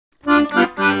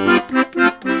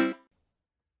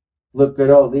Look at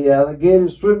all the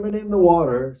alligators swimming in the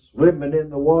water, swimming in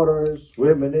the water,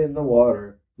 swimming in the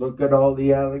water. Look at all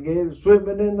the alligators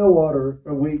swimming in the water,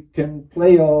 and we can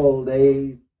play all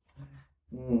day.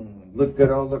 Look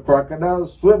at all the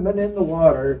crocodiles swimming in the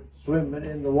water, swimming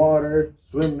in the water,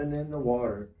 swimming in the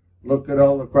water. Look at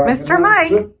all the crocodiles. Mr.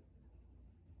 Mike,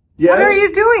 yes? What are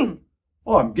you doing?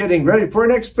 Oh, I'm getting ready for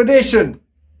an expedition.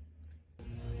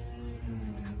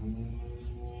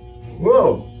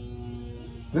 Whoa,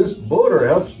 this motor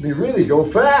helps me really go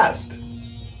fast.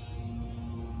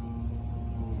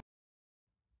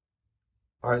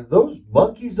 Are those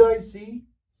monkeys I see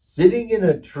sitting in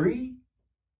a tree?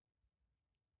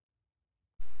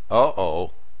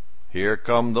 Uh-oh, here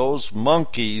come those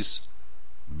monkeys.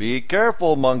 Be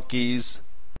careful, monkeys.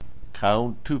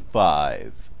 Count to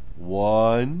 5.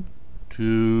 1,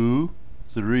 2,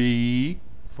 3,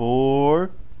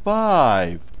 4,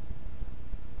 5.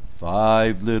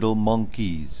 5 little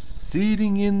monkeys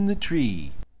sitting in the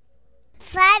tree.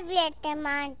 5 little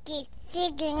monkeys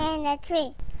sitting in the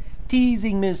tree.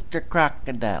 Teasing Mr.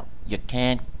 Crocodile, you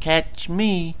can't catch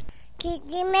me.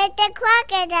 Teasing Mr.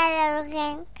 Crocodile, you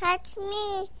can't catch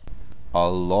me.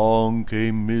 Along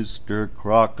came Mr.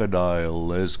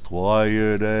 Crocodile, as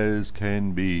quiet as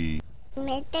can be.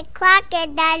 Mr.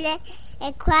 Crocodile,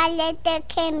 as quiet as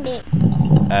can be.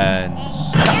 And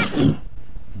stop.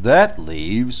 That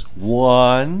leaves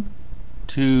 1,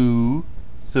 2,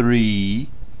 3,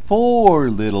 4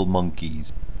 little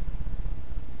monkeys.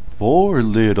 4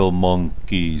 little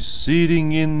monkeys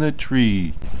sitting in the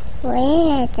tree. 4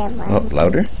 little monkeys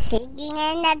louder. sitting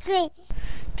in the tree.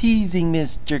 Teasing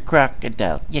Mr.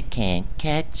 Crocodile, you can't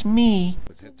catch me.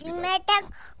 Teasing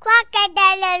Mr.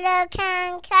 Crocodile, you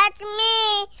can't catch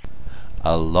me.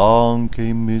 Along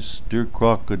came Mr.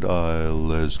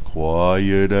 Crocodile, as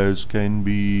quiet as can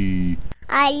be.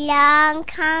 Along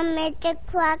came Mr.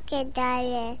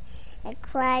 Crocodile, as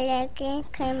quiet as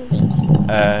can be.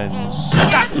 And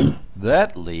stop.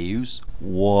 That leaves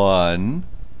 1,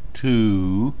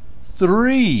 2,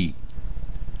 3.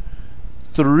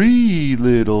 3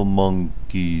 little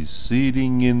monkeys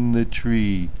sitting in the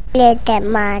tree. Little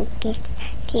monkeys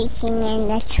sitting in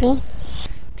the tree.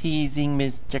 Teasing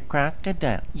Mr.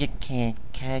 Crocodile, you can't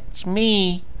catch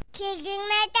me. Teasing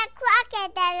Mr.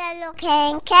 Crocodile, you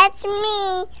can't catch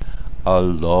me.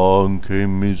 Along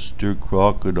came Mr.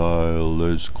 Crocodile,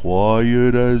 as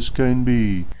quiet as can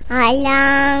be.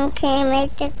 Along came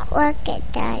Mr.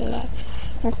 Crocodile,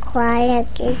 as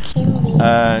quiet as can be.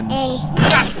 And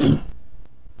stop.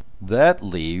 That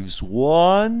leaves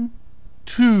 1,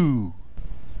 2.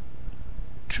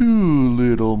 2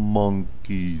 little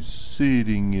monkeys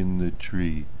sitting in the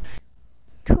tree.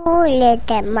 2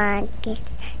 little monkeys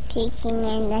sitting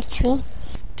in the tree.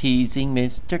 Teasing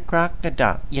Mr.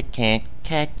 Crocodile, you can't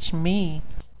catch me.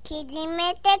 Teasing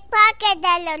Mr.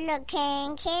 Crocodile, you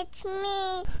can't catch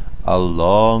me.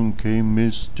 Along came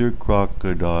Mr.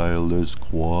 Crocodile, as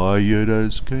quiet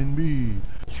as can be.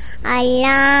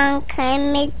 Along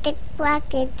came Mr.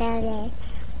 Crocodile,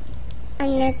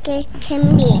 and it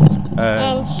can be.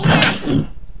 And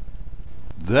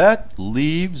that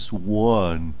leaves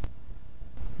 1.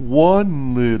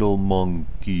 1 little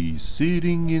monkey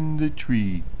sitting in the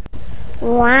tree.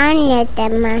 1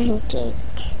 little monkey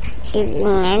sitting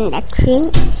in the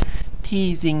tree.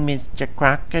 Teasing Mr.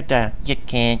 Crocodile, you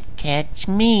can't catch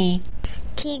me.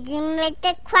 Teasing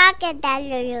Mr.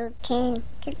 Crocodile, you can't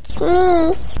catch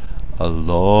me.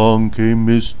 Along came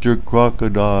Mr.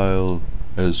 Crocodile,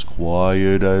 as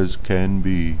quiet as can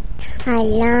be.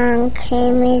 Along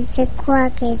came Mr.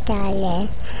 Crocodile,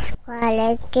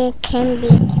 quiet as can be.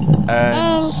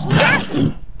 And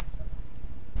stop.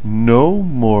 No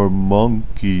more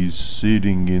monkeys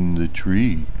sitting in the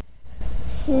tree.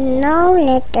 No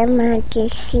little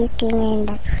monkeys sitting in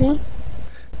the tree.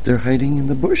 They're hiding in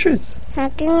the bushes,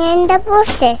 Hiding in the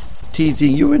bushes.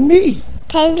 teasing you and me.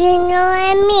 Teasing you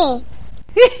and me.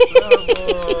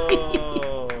 Bravo!